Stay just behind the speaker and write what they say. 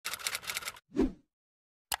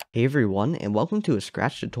Hey everyone, and welcome to a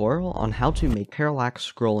Scratch tutorial on how to make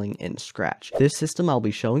parallax scrolling in Scratch. This system I'll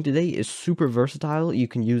be showing today is super versatile. You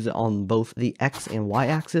can use it on both the X and Y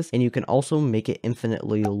axis, and you can also make it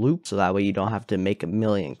infinitely loop, so that way you don't have to make a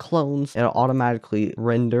million clones. It'll automatically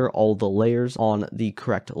render all the layers on the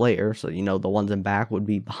correct layer, so you know the ones in back would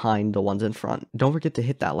be behind the ones in front. Don't forget to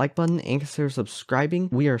hit that like button and consider subscribing.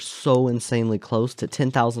 We are so insanely close to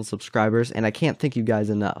 10,000 subscribers, and I can't thank you guys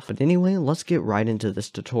enough. But anyway, let's get right into this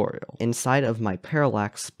tutorial. Inside of my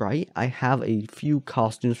parallax sprite, I have a few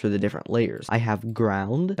costumes for the different layers. I have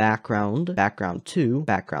ground, background, background 2,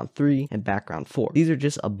 background 3, and background 4. These are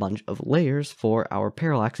just a bunch of layers for our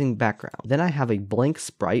parallaxing background. Then I have a blank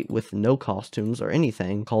sprite with no costumes or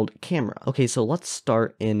anything called camera. Okay, so let's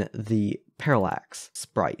start in the parallax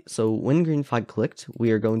sprite. So when green flag clicked, we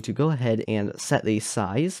are going to go ahead and set the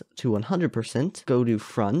size to 100%, go to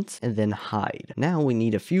front, and then hide. Now we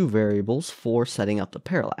need a few variables for setting up the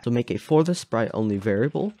parallax. So make a for the sprite only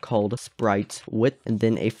variable called sprite width, and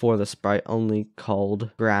then a for the sprite only called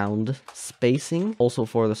ground spacing, also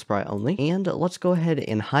for the sprite only. And let's go ahead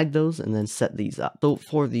and hide those and then set these up. So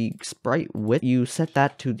for the sprite width, you set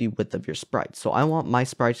that to the width of your sprite. So I want my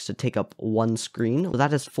sprites to take up one screen, so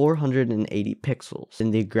that is 480 pixels.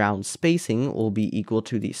 And the ground spacing will be equal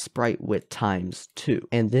to the sprite width times 2.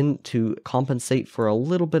 And then to compensate for a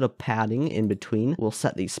little bit of padding in between, we'll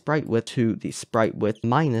set the sprite width to the sprite width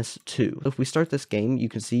minus 2. So if we start this game, you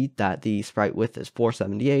can see that the sprite width is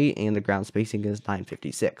 478 and the ground spacing is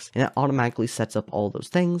 956. And it automatically sets up all those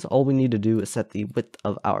things. All we need to do is set the width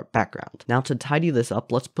of our background. Now to tidy this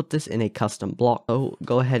up, let's put this in a custom block. So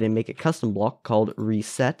go ahead and make a custom block called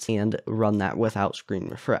reset and run that without screen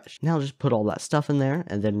refresh. Now just put all that stuff in there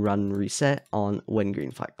and then run reset on when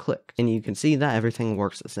green flag click, and you can see that everything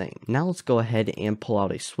works the same. Now let's go ahead and pull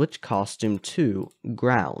out a switch costume to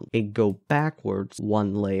ground, go backwards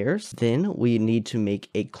 1 layers. Then we need to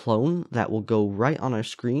make a clone that will go right on our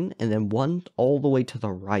screen and then one all the way to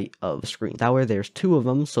the right of the screen. That way there's 2 of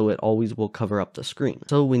them, so it always will cover up the screen.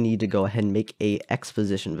 So we need to go ahead and make a X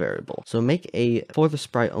position variable. So make a for the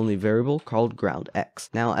sprite only variable called ground X.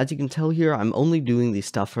 Now as you can tell here, I'm only doing the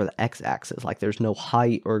stuff for the X axis, like there's no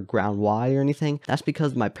height or ground Y or anything. That's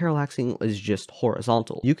because my parallaxing is just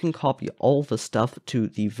horizontal. You can copy all the stuff to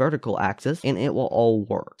the vertical axis and it will all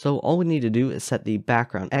work. So all we need to do is set the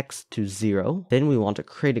background X to 0. Then we want to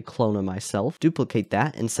create a clone of myself, duplicate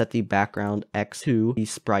that, and set the background X to the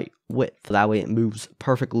sprite width. That way it moves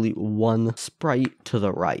perfectly 1 sprite to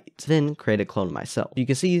the right. Then create a clone of myself. You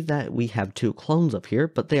can see that we have 2 clones up here,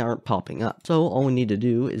 but they aren't popping up. So all we need to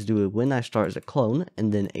do is do a when I start as a clone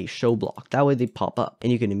and then a show block. That way they pop up.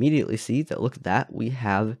 And you can immediately see that, look at that, we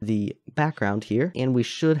have the background here and we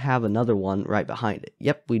should have another one right behind it.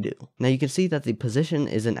 Yep, we do. Now you can see that the position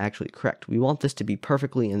isn't actually correct. We want this to be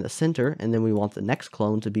perfectly in the center, and then we want the next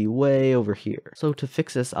clone to be way over here. So to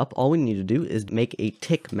fix this up, all we need to do is make a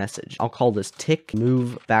tick message. I'll call this tick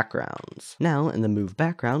move backgrounds. Now in the move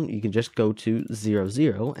background, you can just go to 0,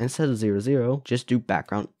 0, and instead of 0, 0, just do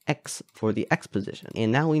background X for the X position.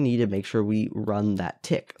 And now we need to make sure we run that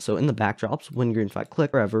tick. So in the backdrops, when green flag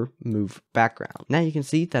click, forever move background. Now you can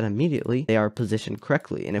see that immediately they are positioned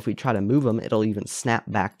correctly, and if we try to move them, it'll even snap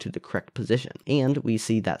back to the correct position. And we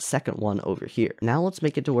see that second one over here. Now let's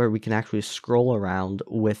make it to where we can actually scroll around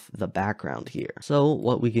with the background here. So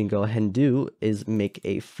what we can go ahead and do is make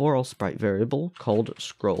a for all sprite variable called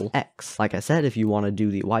scroll X. Like I said, if you want to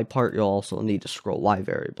do the Y part, you'll also need a scroll Y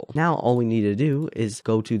variable. Now all we need to do is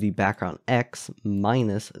go to the background X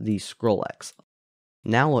minus the scroll X.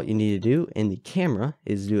 Now what you need to do in the camera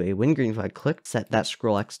is do a when green flag click, set that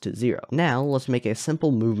scroll X to 0. Now let's make a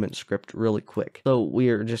simple movement script really quick. So we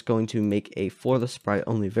are just going to make a for the sprite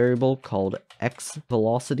only variable called X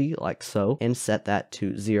velocity, like so, and set that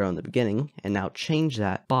to 0 in the beginning, and now change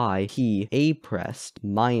that by key A pressed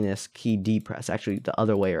minus key D pressed, actually the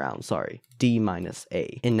other way around, sorry. D minus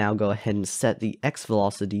A. And now go ahead and set the X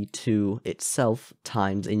velocity to itself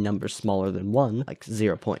times a number smaller than 1, like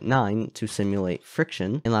 0.9, to simulate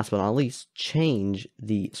friction. And last but not least, change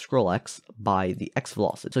the scroll X by the X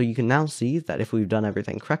velocity. So you can now see that if we've done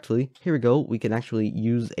everything correctly, here we go, we can actually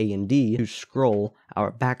use A and D to scroll our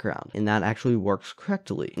background, and that actually works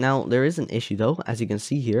correctly. Now there is an issue though. As you can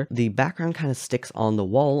see here, the background kind of sticks on the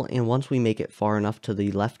wall, and once we make it far enough to the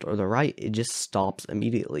left or the right, it just stops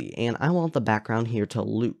immediately, and I want the background here to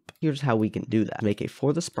loop. Here's how we can do that. Make a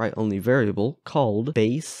for the sprite only variable called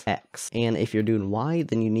base X, and if you're doing Y,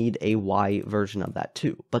 then you need a Y version of that that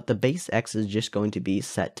too. But the base X is just going to be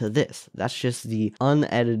set to this. That's just the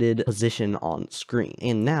unedited position on screen.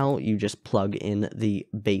 And now you just plug in the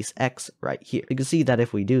base X right here. You can see that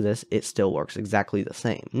if we do this, it still works exactly the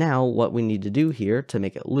same. Now what we need to do here to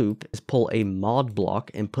make it loop is pull a mod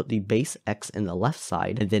block and put the base X in the left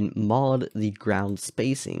side, and then mod the ground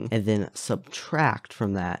spacing, and then subtract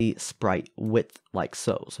from that the sprite width like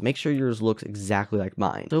so. So make sure yours looks exactly like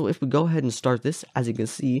mine. So if we go ahead and start this, as you can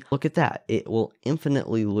see, look at that, it will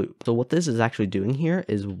infinitely loop. So what this is actually doing here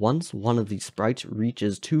is once one of the sprites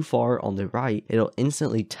reaches too far on the right, it'll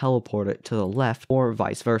instantly teleport it to the left or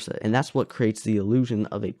vice versa. And that's what creates the illusion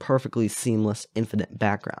of a perfectly seamless infinite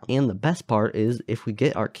background. And the best part is if we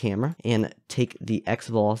get our camera and take the X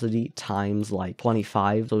velocity times like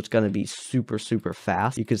 25, so it's going to be super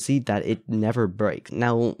fast, you can see that it never breaks.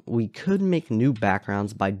 Now we could make new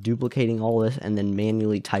backgrounds by duplicating all this and then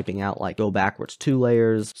manually typing out like go backwards 2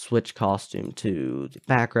 layers, switch costume to the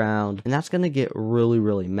background, and that's going to get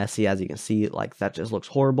really messy. As you can see, like that just looks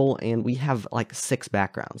horrible, and we have like 6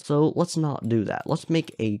 backgrounds. So let's not do that. Let's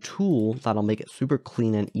make a tool that'll make it super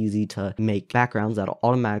clean and easy to make backgrounds that'll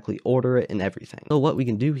automatically order it and everything. So what we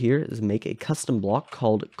can do here is make a custom block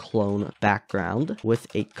called clone background with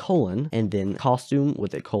a colon, and then costume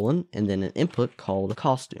with a colon, and then an input called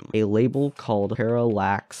costume, a label called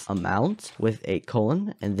parallax amount with a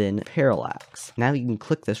colon, and then parallax. Now you can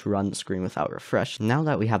click this run screen without refresh. Now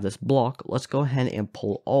that we have this block, let's go ahead and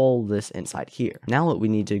pull all this inside here. Now what we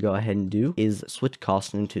need to go ahead and do is switch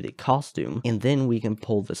costume to the costume, and then we can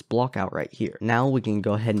pull this block out right here. Now we can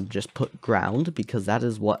go ahead and just put ground because that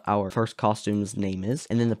is what our first costume's name is,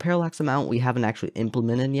 and then the parallax amount we haven't actually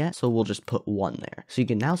implemented yet, so we'll just put 1 there. So you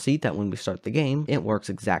can now see that when we start the game, it works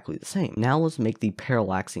exactly the same. Now let's make the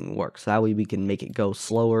parallaxing work, so that way we can make it go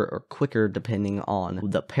slower or quicker depending on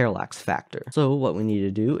the parallax factor. So what we need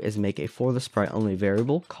to do is make a for the sprite only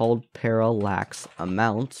variable called parallax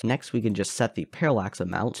amount. Next we can just set the parallax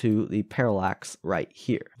amount to the parallax right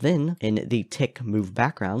here. Then in the tick move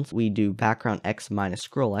backgrounds, we do background X minus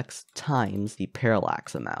scroll X times the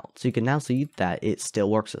parallax amount. So you can now see that it still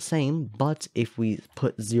works the same, but if we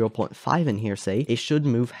put 0.5 in here, say, it should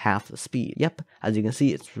move half the speed. Yep, as you can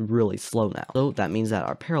see, it's really slow now. So that means that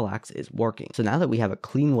our parallax is working. So now that we have a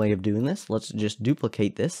clean way of doing this, let's just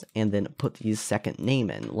duplicate this and then put the second name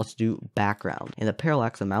in. Let's do background, and the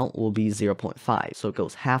parallax amount will be 0.5, so it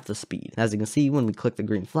goes half the speed. As you can see, when we click the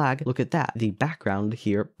green flag, look at that, the background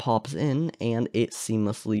here pops in and it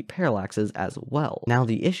seamlessly parallaxes as well. Now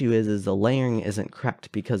the issue is the layering isn't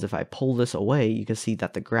correct, because if I pull this away, you can see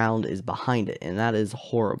that the ground is behind it, and that is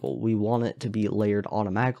horrible. We want it to be layered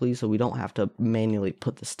automatically so we don't have to manually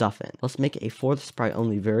put the stuff in. Let's make a for the sprite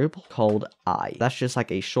only variable called I. That's just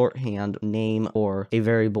like a shorthand name or a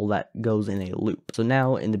variable that goes in a loop. So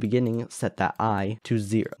now in the beginning, set that I to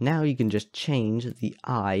 0. Now you can just change the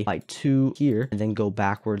I by 2 here and then go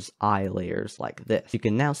backwards I layers like this. You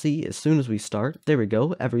can now see as soon as we start, there we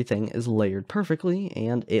go, everything is layered perfectly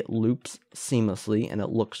and it loops seamlessly and it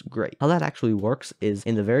looks great. How that actually works is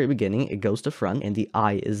in the very beginning, it goes to front and the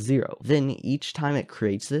I is 0. Then each time it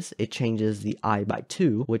creates this, it changes the I by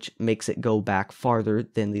 2, which makes it go back farther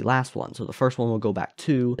than the last one. So the first one will go back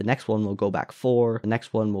 2, the next one will go back 4, the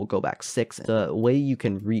next one will go back 6. The way you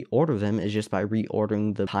can reorder them is just by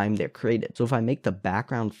reordering the time they're created. So if I make the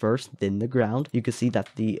background first, then the ground, you can see that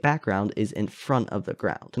the background is in front of the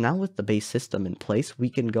ground. So now with the base system in place, we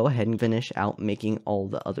can go ahead and finish out making all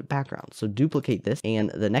the other backgrounds. So duplicate this, and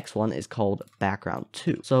the next one is called background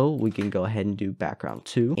 2. So we can go ahead and do background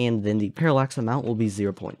 2, and then the parallax amount will be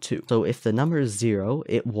 0.2. So if the number is 0,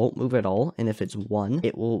 it won't move at all, and if it's 1,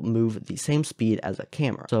 it will move the same speed as a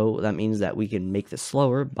camera. So that means that we can make this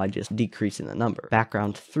slower by just decreasing the number.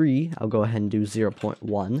 Background 3, I'll go ahead and do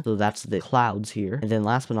 0.1, so that's the clouds here. And then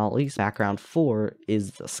last but not least, background 4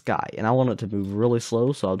 is the sky, and I want it to move really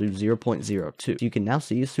slow, so I'll do 0.02. So you can now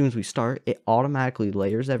see as soon as we start, it automatically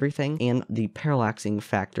layers everything, and the parallaxing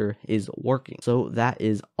factor is working. So that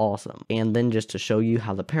is awesome. And then just to show you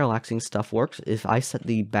how the parallaxing stuff works, if I set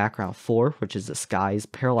the background 4, which is the sky's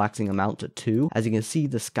parallaxing amount, to 2, as you can see,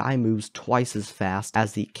 the sky moves twice as fast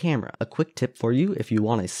as the camera. A quick tip for you, if you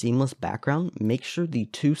want a seamless background, make sure the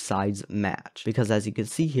 2 sides match, because as you can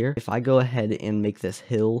see here, if I go ahead and make this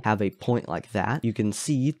hill have a point like that, you can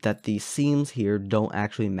see that the seams here don't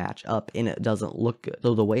actually match up and it doesn't look good.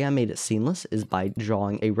 So the way I made it seamless is by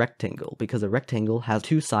drawing a rectangle, because a rectangle has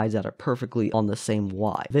 2 sides that are perfectly on the same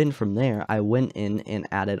Y. Then from there, I went in and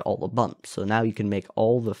added all the bumps. So now you can make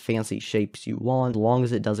all the fancy shapes you want. As long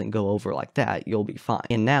as it doesn't go over like that, you'll be fine.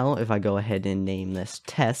 And now if I go ahead and name this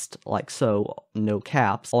test like so, no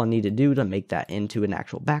caps, all I need to do to make that into an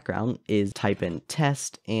actual background background is type in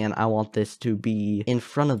test, and I want this to be in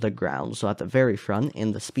front of the ground, so at the very front,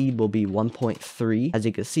 and the speed will be 1.3. As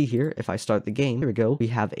you can see here, if I start the game, here we go, we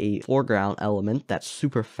have a foreground element that's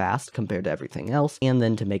super fast compared to everything else, and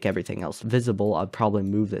then to make everything else visible, I'd probably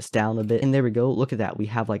move this down a bit, and there we go. Look at that, we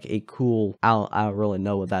have like a cool, I don't really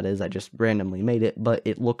know what that is, I just randomly made it, but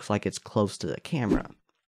it looks like it's close to the camera.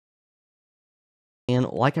 And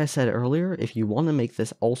like I said earlier, if you want to make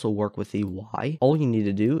this also work with the Y, all you need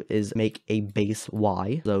to do is make a base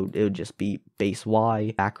Y. So it would just be base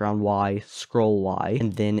Y, background Y, scroll Y,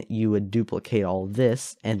 and then you would duplicate all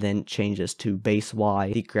this and then change this to base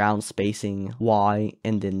Y, the ground spacing Y,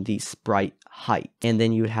 and then the sprite height. And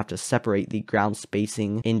then you would have to separate the ground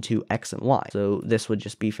spacing into X and Y. So this would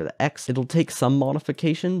just be for the X. It'll take some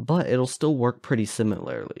modification, but it'll still work pretty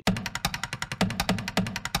similarly.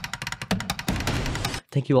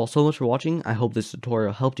 Thank you all so much for watching. I hope this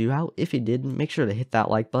tutorial helped you out. If it did, make sure to hit that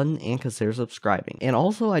like button and consider subscribing. And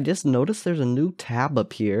also, I just noticed there's a new tab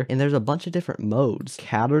up here, and there's a bunch of different modes.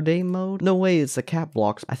 Saturday mode? No way, it's the cat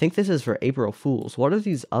blocks. I think this is for April Fools. What are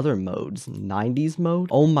these other modes? 90s mode?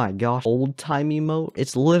 Oh my gosh, old-timey mode?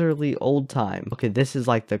 It's literally old time. Okay, this is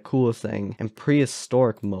like the coolest thing. And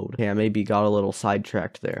prehistoric mode. Okay, I maybe got a little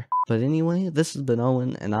sidetracked there. But anyway, this has been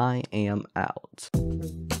Owen, and I am out.